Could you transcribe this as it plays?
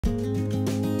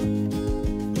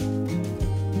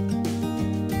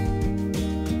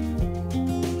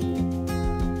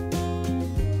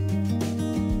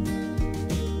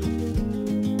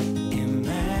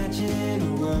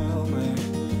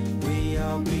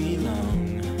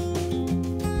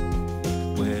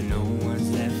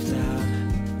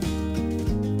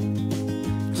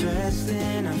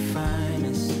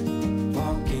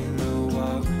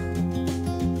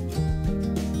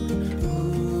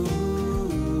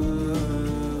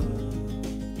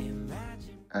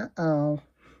Uh-oh.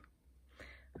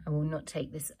 I will not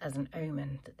take this as an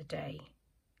omen that the day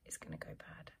is going to go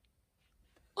bad.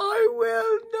 I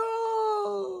will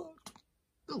not.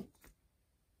 Ooh.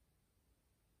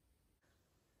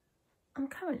 I'm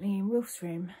currently in Wilf's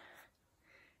room.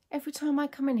 Every time I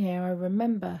come in here, I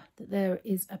remember that there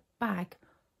is a bag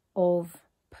of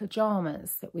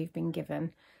pyjamas that we've been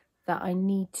given that I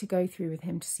need to go through with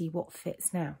him to see what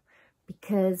fits now,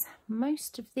 because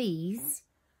most of these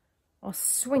are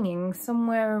swinging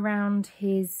somewhere around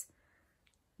his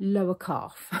lower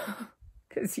calf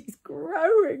because he's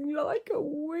growing like a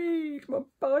weed, my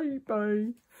baby.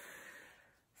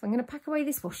 So I'm going to pack away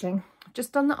this washing. I've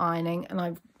just done the ironing, and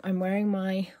I'm wearing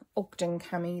my Ogden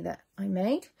cami that I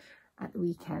made at the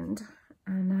weekend,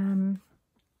 and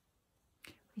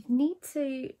we need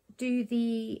to do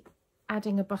the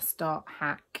adding a bust dart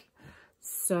hack,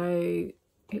 so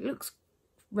it looks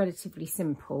relatively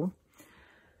simple.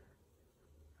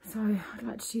 So I'd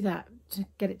like to do that to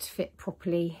get it to fit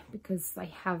properly, because I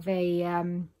have a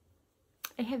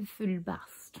full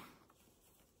bust.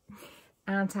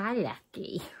 Aren't I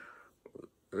lucky?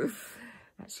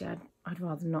 Actually, I'd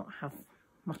rather not have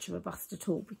much of a bust at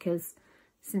all, because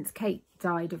since Kate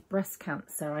died of breast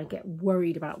cancer, I get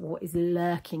worried about what is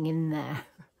lurking in there.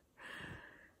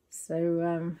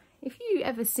 So if you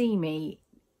ever see me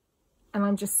and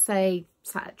I'm just, say,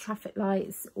 sat at traffic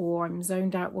lights, or I'm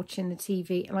zoned out watching the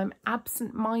TV and I'm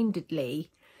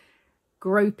absent-mindedly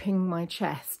groping my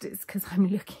chest, it's because I'm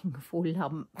looking for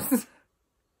lumps.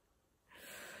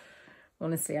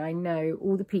 Honestly, I know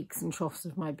all the peaks and troughs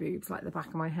of my boobs like the back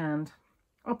of my hand.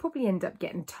 I'll probably end up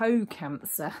getting toe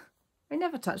cancer. I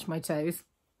never touch my toes.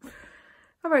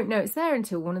 I won't know it's there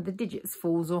until one of the digits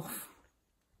falls off.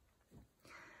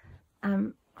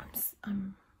 I'm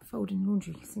folding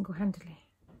laundry single-handedly.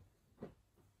 Has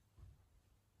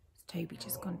Toby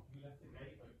just gone?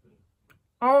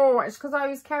 Oh, it's because I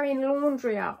was carrying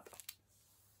laundry up.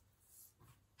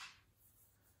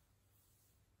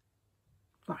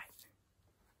 Right.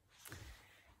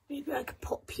 Maybe I could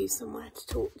pop you somewhere to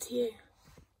talk to you.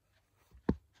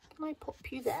 Can I pop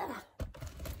you there?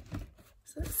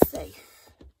 So it's safe.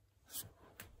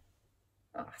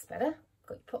 Oh, that's better.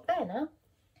 Got you pop there now.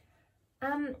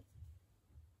 I'm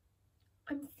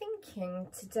thinking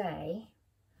today,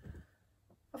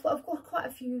 I've got quite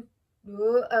a few,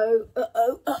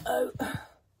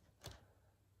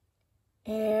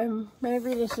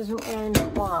 maybe this isn't going to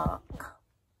work.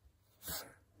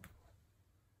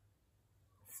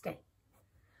 Stay.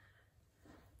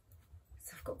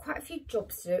 So I've got quite a few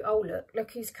jobs to do. Oh,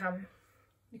 look who's come.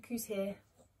 Look who's here.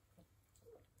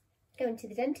 Going to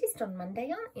the dentist on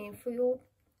Monday, aren't you, for your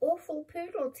awful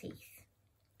poodle teeth?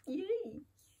 Yay!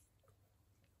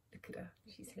 Look at her,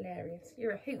 she's hilarious.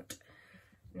 You're a hoot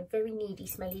and a very needy,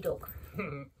 smelly dog.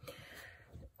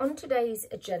 On today's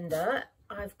agenda,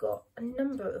 I've got a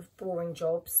number of boring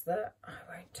jobs that I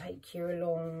won't take you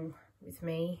along with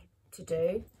me to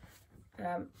do.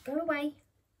 Go away.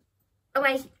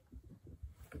 Away.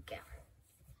 Good girl.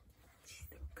 She's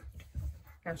good.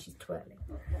 Now she's twirling.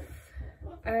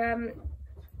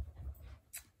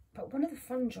 But one of the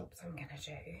fun jobs I'm going to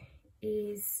do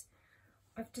is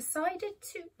I've decided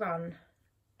to run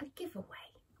a giveaway.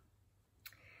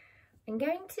 I'm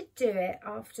going to do it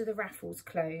after the raffle's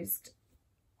closed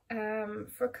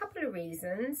for a couple of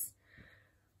reasons.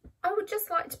 I would just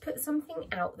like to put something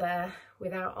out there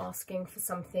without asking for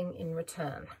something in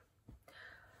return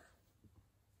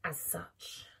as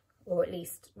such, or at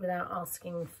least without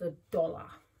asking for $1.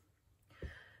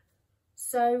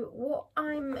 So what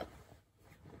I'm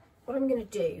going to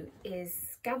do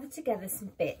is gather together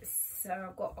some bits. So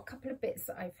I've got a couple of bits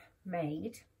that I've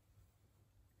made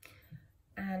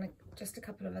and just a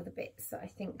couple of other bits that I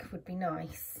think would be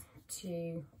nice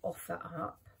to offer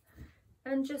up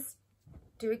and just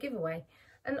do a giveaway.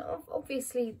 And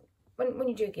obviously when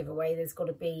you do a giveaway, there's got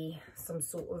to be some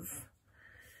sort of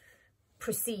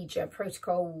procedure,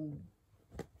 protocol,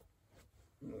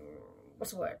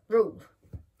 what's the word, rule.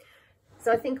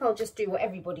 So I think I'll just do what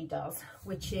everybody does,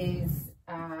 which is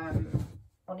on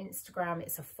Instagram,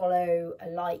 it's a follow, a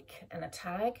like and a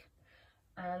tag.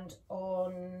 And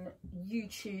on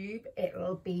YouTube,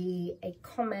 it'll be a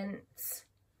comment,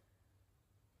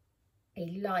 a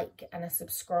like and a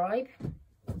subscribe.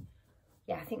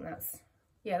 Yeah, I think that's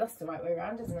the right way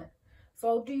around, isn't it? So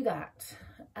I'll do that.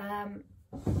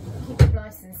 Keep it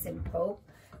nice and simple.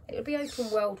 It'll be open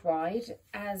worldwide,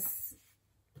 as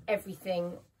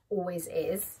everything always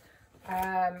is.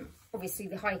 Obviously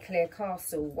the Highclere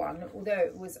Castle one, although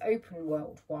it was open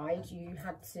worldwide, you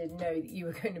had to know that you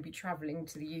were going to be travelling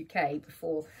to the UK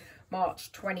before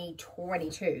March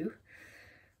 2022.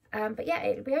 But yeah,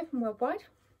 it'll be open worldwide.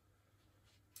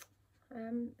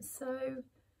 So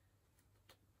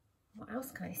what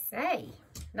else can I say?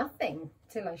 Nothing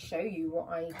till I show you what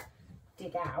I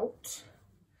dig out.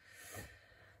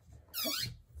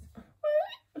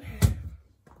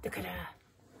 Look at her.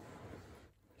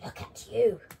 Look at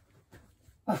you.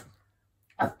 Oh.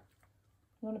 Oh.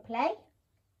 You want to play?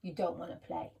 You don't want to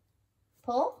play.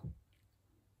 Paw?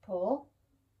 Paw?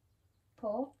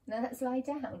 Paw? Now let's lie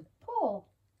down. Paw.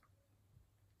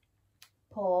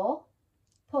 Paw.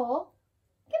 Paw.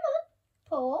 Come on.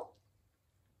 Paw.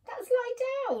 Let's lie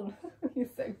down. You're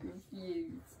so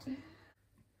confused.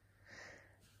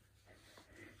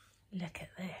 Look at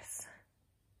this.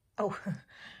 Oh,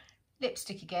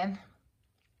 lipstick again.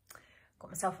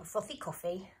 Got myself a frothy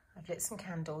coffee. I've lit some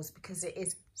candles because it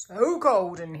is so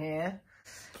cold in here.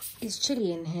 It's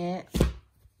chilly in here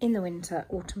in the winter,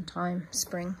 autumn time,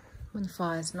 spring, when the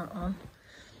fire's not on.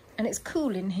 And it's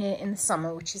cool in here in the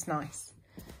summer, which is nice.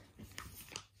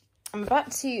 I'm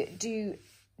about to do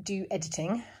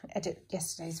editing, edit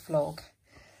yesterday's vlog.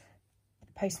 The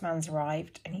postman's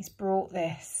arrived and he's brought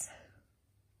this,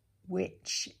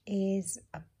 which is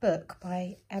a book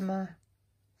by Emma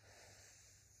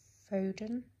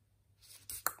Foden.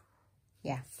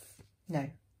 Yeah, no,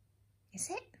 is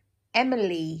it?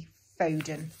 Emily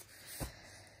Foden.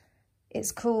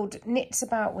 It's called Knits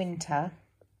About Winter,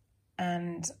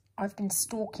 and I've been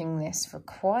stalking this for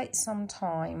quite some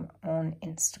time on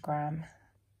Instagram,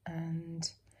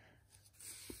 and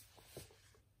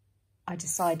I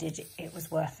decided it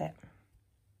was worth it,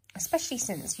 especially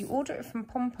since you order it from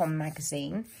Pom Pom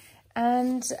magazine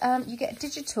and you get a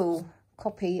digital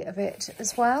copy of it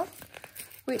as well,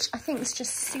 which I think is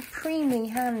just supremely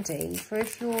handy for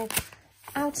if you're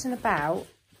out and about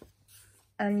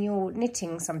and you're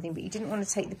knitting something but you didn't want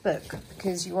to take the book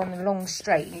because you're on a long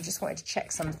straight and you just wanted to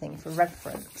check something for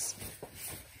reference.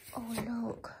 Oh,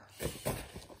 look.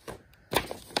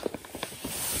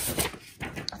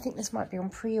 I think this might be on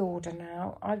pre-order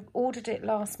now. I ordered it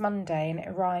last Monday and it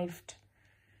arrived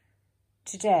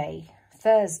today,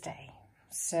 Thursday.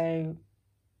 So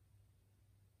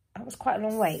that was quite a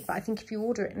long wait. But I think if you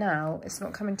order it now, it's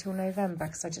not coming till November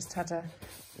because I just had an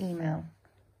email.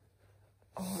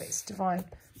 Oh, it's divine.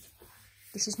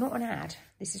 This is not an ad.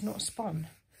 This is not a spawn.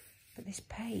 But this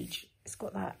page, it's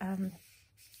got that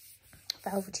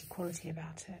velvety quality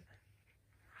about it.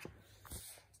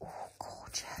 Oh,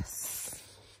 gorgeous.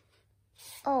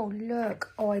 Oh,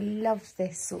 look. Oh, I love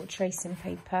this sort of tracing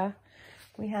paper.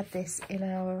 We had this in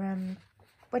our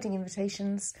wedding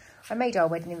invitations. I made our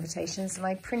wedding invitations and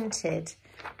I printed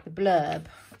the blurb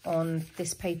on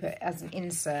this paper as an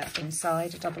insert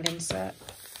inside, a double insert.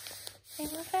 They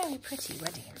were very pretty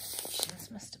wedding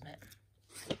invitations, must admit.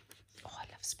 Oh, I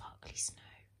love sparkly snow.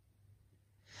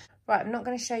 Right, I'm not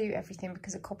going to show you everything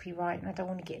because of copyright and I don't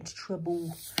want to get into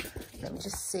trouble. Let me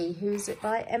just see. Who is it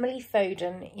by? Emily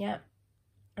Foden, yeah.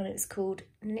 And it's called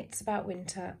Knits About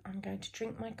Winter. I'm going to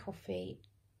drink my coffee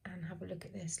and have a look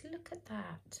at this. Look at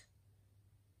that.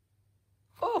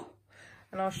 Oh,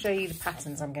 and I'll show you the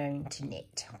patterns I'm going to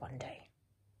knit one day.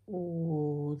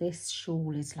 Oh, this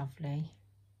shawl is lovely.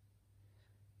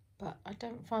 But I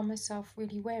don't find myself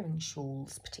really wearing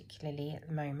shawls particularly at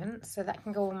the moment, so that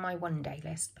can go on my one day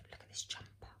list. But look at this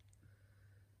jumper.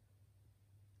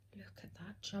 Look at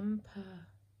that jumper.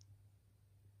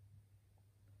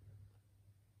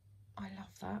 I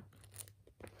love that.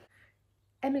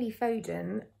 Emily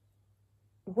Foden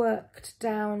worked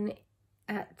down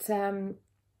at a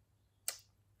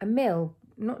mill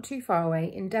not too far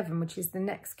away in Devon, which is the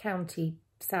next county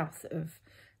south of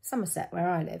Somerset where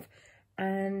I live.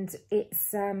 And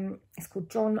it's called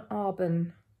John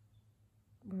Arbon,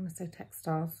 I want to say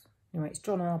textiles. Anyway, it's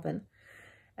John Arbon.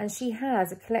 And she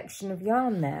has a collection of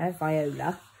yarn there,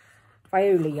 Viola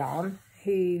yarn,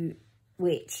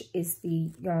 which is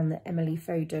the yarn that Emily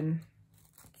Foden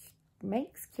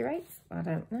curates, I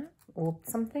don't know, or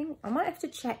something. I might have to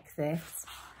check this.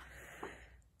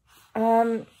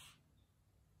 I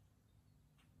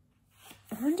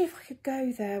wonder if I could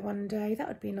go there one day. That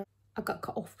would be nice. I got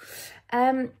cut off.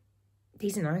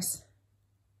 These are nice.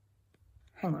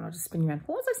 Hang on, I'll just spin you around.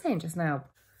 What was I saying just now?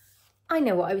 I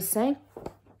know what I was saying.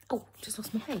 Oh, just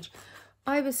lost my page.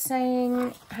 I was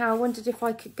saying how I wondered if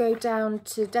I could go down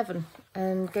to Devon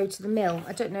and go to the mill.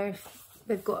 I don't know if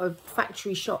they've got a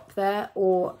factory shop there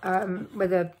or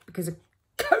whether because of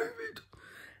COVID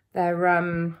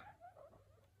they're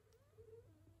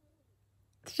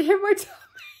did you hear my tummy?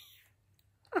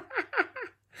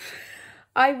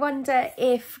 I wonder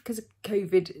if because of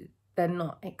COVID they're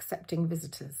not accepting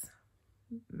visitors.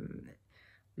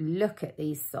 Look at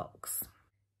these socks.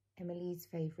 Emily's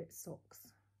favourite socks.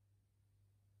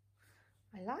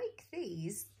 I like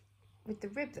these with the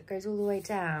rib that goes all the way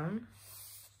down.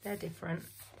 They're different.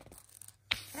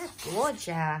 They're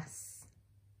gorgeous.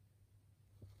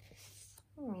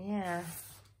 Oh yeah.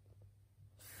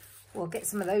 Well, I'll get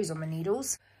some of those on my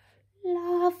needles.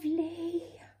 Lovely.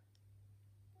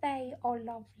 They are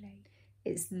lovely.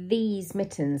 It's these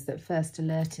mittens that first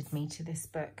alerted me to this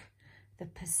book. The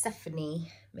Persephone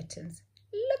mittens.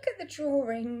 Look at the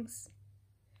drawings.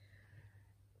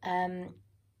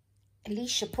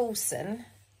 Alicia Paulson,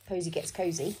 Posy Gets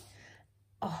Cozy.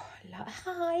 Oh,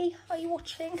 hi, are you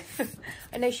watching?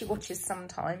 I know she watches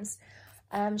sometimes.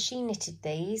 She knitted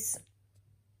these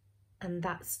and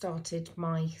that started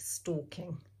my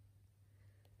stalking.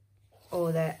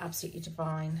 Oh, they're absolutely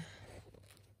divine.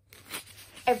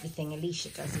 Everything Alicia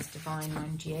does is divine,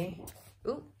 mind you.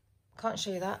 Oh, can't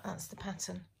show you that. That's the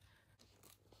pattern.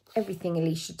 Everything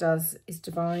Alicia does is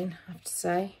divine, I have to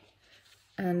say.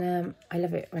 And I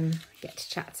love it when I get to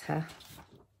chat to her.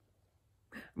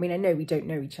 I mean, I know we don't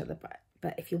know each other,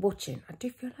 but if you're watching, I do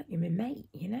feel like you're my mate,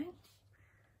 you know?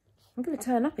 I'm going to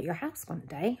turn up at your house one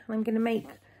day and I'm going to make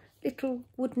little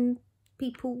wooden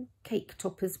people cake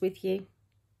toppers with you.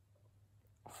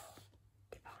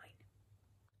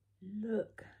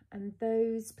 Look, and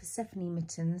those Persephone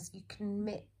mittens, you can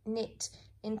knit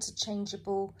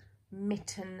interchangeable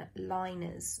mitten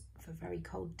liners for very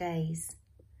cold days.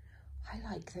 I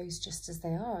like those just as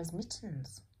they are, as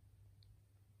mittens.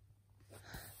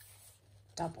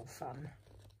 Double fun.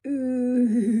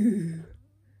 Ooh.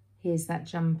 Here's that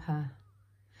jumper.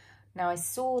 Now, I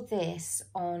saw this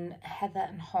on Heather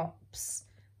and Hop's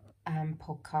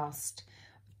podcast.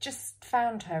 Just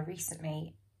found her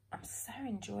recently. I'm so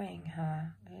enjoying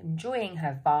her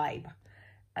vibe,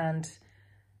 and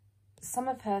some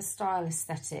of her style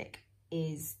aesthetic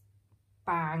is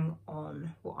bang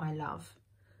on what I love,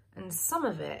 and some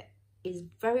of it is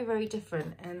very, very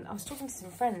different. And I was talking to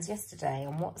some friends yesterday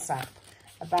on WhatsApp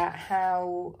about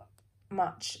how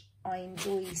much I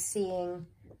enjoy seeing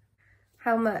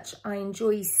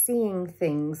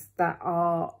things that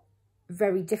are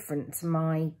very different to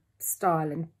my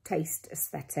style and taste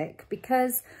aesthetic,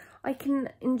 because I can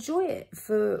enjoy it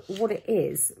for what it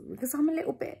is, because I'm a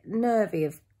little bit nervy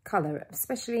of colour,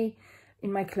 especially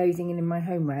in my clothing and in my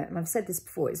homeware. And I've said this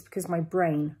before, it's because my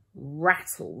brain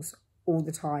rattles all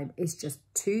the time. It's just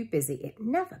too busy. It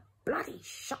never bloody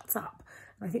shuts up.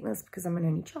 And I think that's because I'm an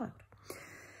only child.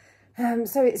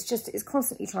 So it's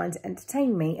constantly trying to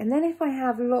entertain me. And then if I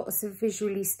have lots of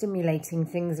visually stimulating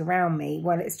things around me,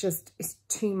 well, it's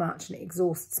too much and it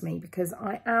exhausts me, because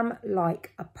I am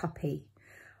like a puppy.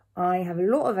 I have a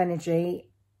lot of energy,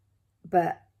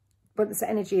 but once the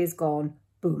energy is gone,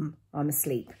 boom, I'm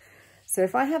asleep. So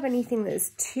if I have anything that's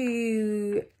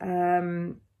too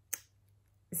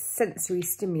sensory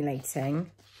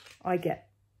stimulating,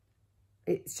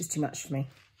 it's just too much for me.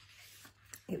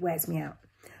 It wears me out.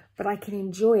 But I can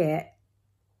enjoy it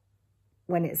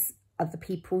when it's other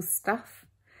people's stuff.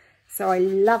 So I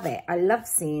love it. I love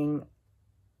seeing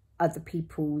other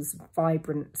people's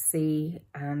vibrancy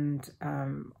and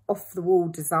off-the-wall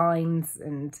designs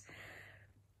and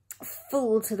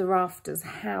full to the rafters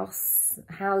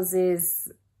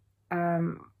houses.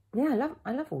 Yeah,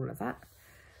 I love all of that.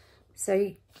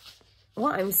 So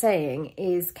what I'm saying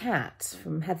is Kat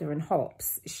from Heather and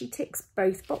Hops, she ticks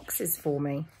both boxes for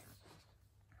me.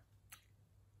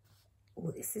 Oh,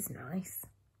 this is nice.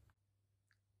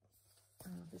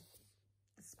 Oh, the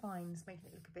spine's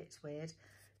making it look a bit weird.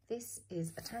 This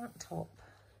is a tank top.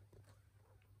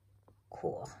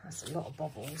 Cool, that's a lot of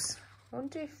bobbles. I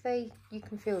wonder if you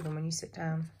can feel them when you sit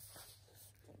down.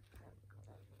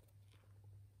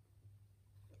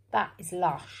 That is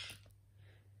lush.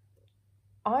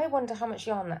 I wonder how much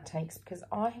yarn that takes, because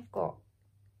I have got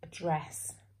a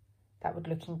dress that would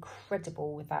look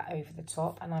incredible with that over the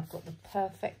top, and I've got the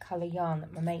perfect colour yarn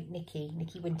that my mate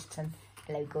Nikki Winterton,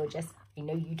 hello gorgeous, I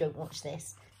know you don't watch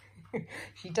this,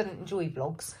 she doesn't enjoy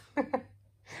vlogs.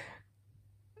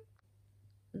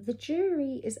 The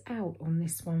jury is out on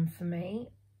this one for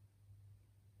me.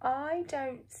 I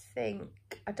don't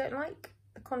like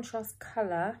the contrast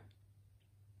colour,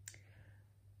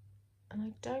 and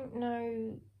I don't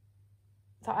know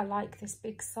that I like this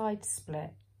big side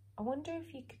split. I wonder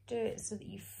if you could do it so that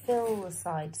you fill the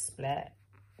side split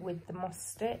with the moss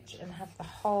stitch and have the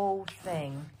whole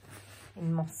thing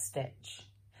in moss stitch.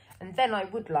 And then I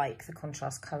would like the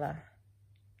contrast colour.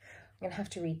 I'm going to have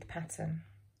to read the pattern.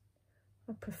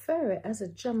 I prefer it as a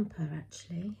jumper,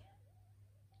 actually.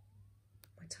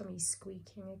 My tummy's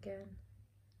squeaking again.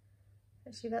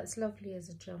 Actually, that's lovely as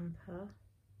a jumper.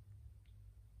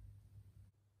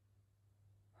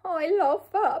 I love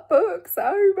that book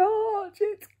so much.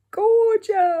 It's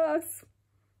gorgeous.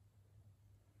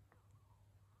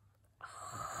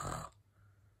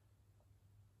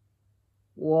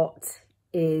 What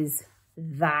is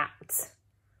that?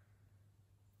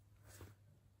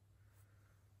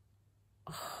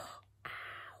 Oh.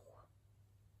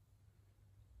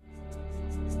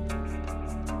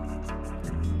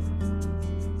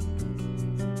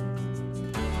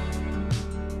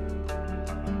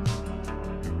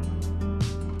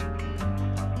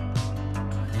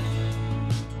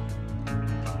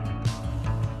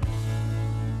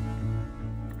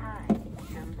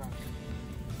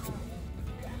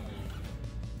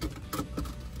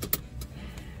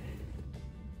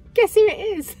 Guess who it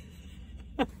is?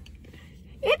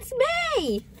 It's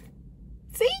me!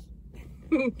 See?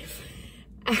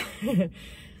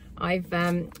 I've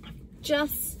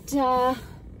just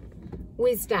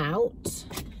whizzed out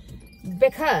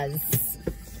because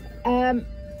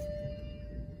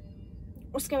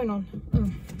what's going on?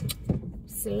 Oh,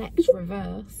 select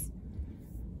reverse.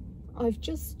 I've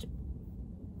just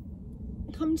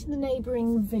come to the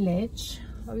neighbouring village.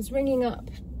 I was ringing up.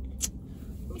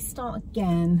 Let me start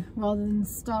again rather than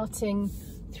starting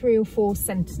 3 or 4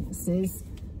 sentences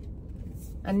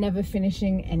and never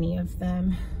finishing any of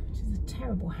them, which is a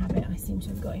terrible habit I seem to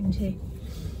have got into.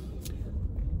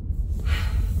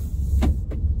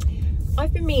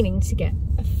 I've been meaning to get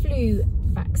a flu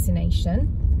vaccination,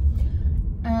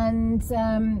 and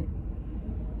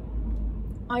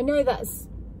I know that's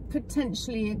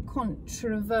potentially a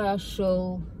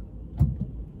controversial.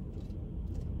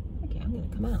 Okay, I'm going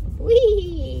to come out.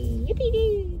 Whee!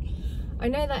 Yippee-doo! I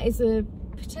know that is a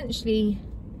potentially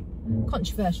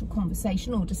controversial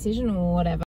conversation or decision or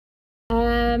whatever.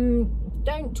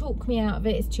 Don't talk me out of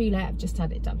it. It's too late. I've just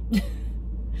had it done.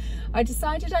 I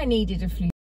decided I needed a flu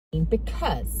vaccine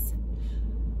because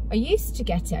I used to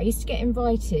get it. I used to get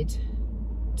invited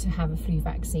to have a flu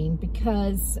vaccine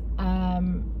because I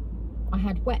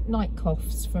had wet night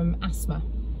coughs from asthma.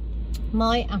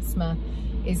 My asthma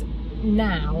is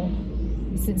now,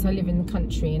 since I live in the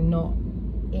country and not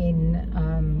in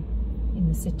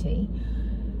the city,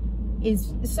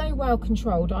 is so well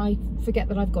controlled I forget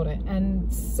that I've got it,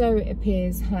 and so it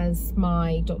appears has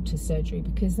my doctor's surgery,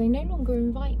 because they no longer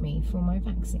invite me for my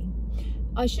vaccine.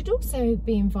 I should also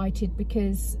be invited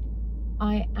because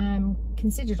I am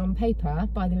considered on paper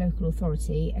by the local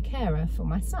authority a carer for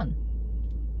my son,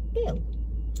 Bill,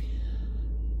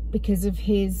 because of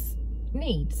his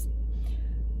needs.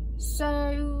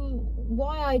 So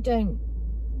why I don't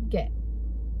get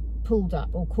pulled up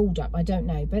or called up, I don't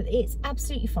know, but it's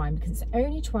absolutely fine because it's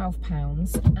only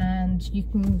 £12 and you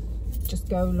can just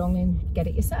go along and get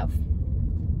it yourself.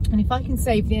 And if I can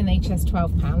save the NHS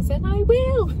 £12, then I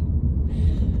will.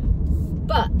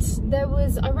 But there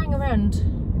was, I rang around,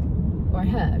 or I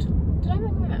heard, did I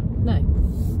ring around? No.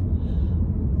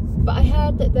 But I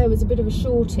heard that there was a bit of a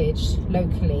shortage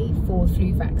locally for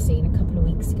flu vaccine a couple of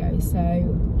weeks ago. So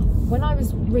when I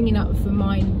was ringing up for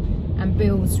mine and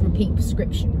Bill's repeat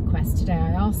prescription request today,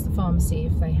 I asked the pharmacy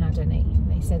if they had any.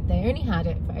 They said they only had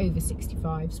it for over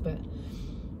 65s, but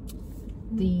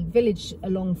the village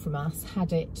along from us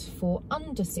had it for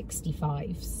under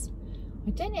 65s. I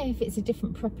don't know if it's a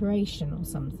different preparation or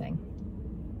something.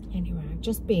 Anyway, I've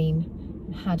just been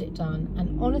and had it done,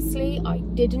 and honestly, I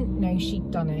didn't know she'd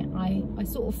done it. I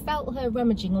sort of felt her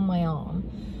rummaging on my arm,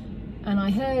 and I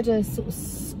heard a sort of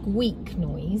squeak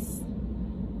noise,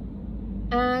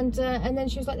 and then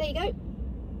she was like, there you go.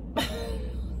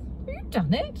 You've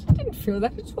done it. I didn't feel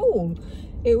that at all.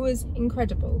 It was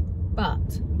incredible,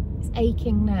 but it's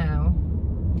aching now.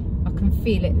 I can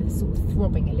feel it sort of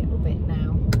throbbing a little bit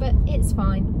now, but it's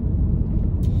fine.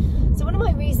 So one of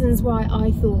my reasons why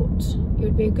I thought it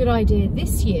would be a good idea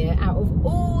this year, out of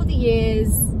all the years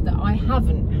that I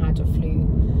haven't had a flu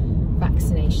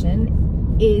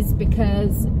vaccination, is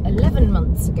because 11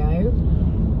 months ago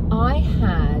I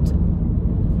had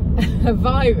a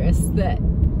virus that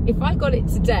if I got it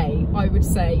today I would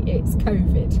say it's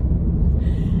COVID,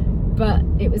 but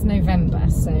it was November,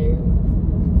 so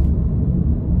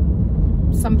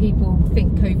some people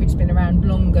think COVID's been around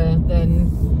longer than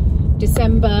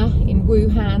December in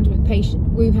Wuhan with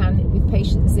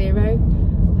patient 0.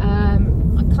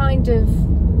 I kind of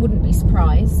wouldn't be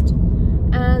surprised,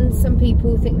 and some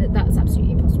people think that that's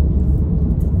absolutely impossible.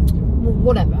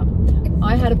 Whatever.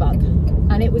 I had a bug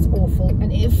and it was awful,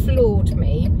 and it floored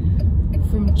me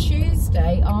from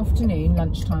Tuesday afternoon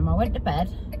lunchtime. I went to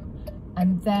bed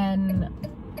and then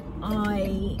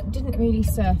I didn't really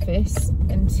surface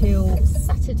until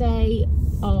Saturday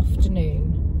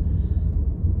afternoon,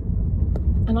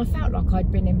 and I felt like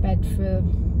I'd been in bed for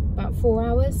about 4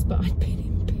 hours, but I'd been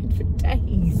in bed for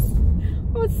days.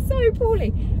 I was so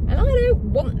poorly, and I don't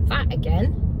want that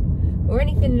again, or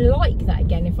anything like that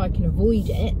again if I can avoid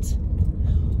it.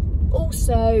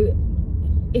 Also,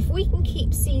 if we can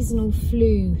keep seasonal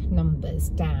flu numbers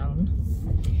down,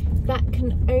 that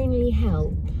can only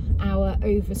help our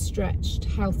overstretched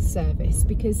health service,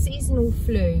 because seasonal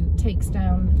flu takes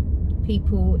down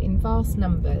people in vast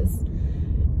numbers,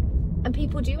 and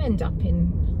people do end up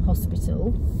in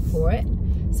hospital for it.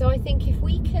 So I think if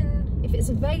we can, if it's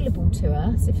available to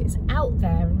us, if it's out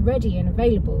there and ready and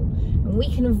available, and we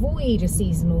can avoid a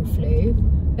seasonal flu,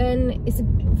 then it's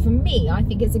for me, I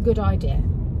think it's a good idea.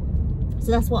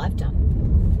 So that's what I've done.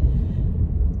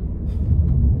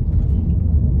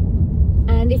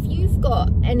 And if you've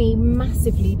got any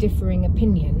massively differing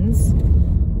opinions,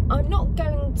 I'm not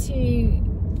going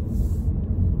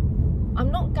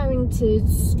to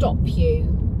stop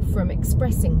you from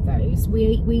expressing those.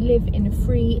 We live in a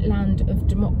free land of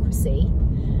democracy,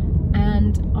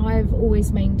 and I've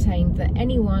always maintained that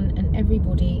anyone and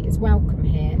everybody is welcome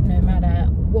here, no matter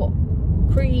what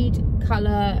creed,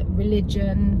 colour,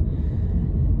 religion,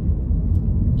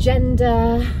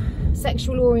 gender,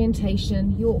 sexual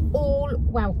orientation. You're all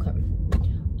welcome.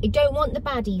 I don't want the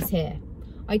baddies here.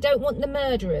 I don't want the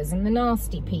murderers and the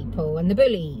nasty people and the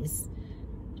bullies.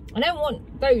 I don't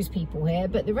want those people here,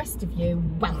 but the rest of you,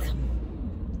 welcome.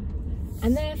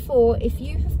 And therefore, if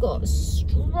you have got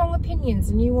strong opinions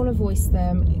and you want to voice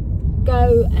them,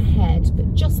 go ahead,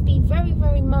 but just be very,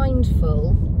 very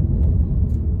mindful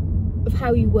of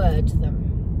how you word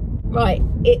them. Right,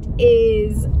 it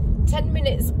is 10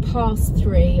 minutes past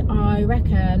 3. I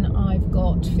reckon I've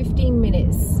got 15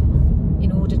 minutes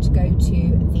in order to go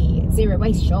to the zero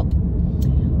waste shop.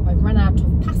 I've run out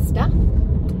of pasta,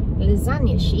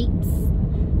 lasagna sheets,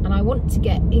 and I want to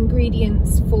get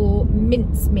ingredients for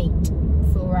mincemeat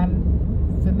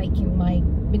for making my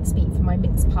mincemeat for my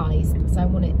mince pies, because I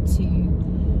want it to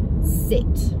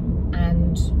sit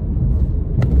and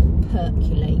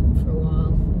percolate for a while.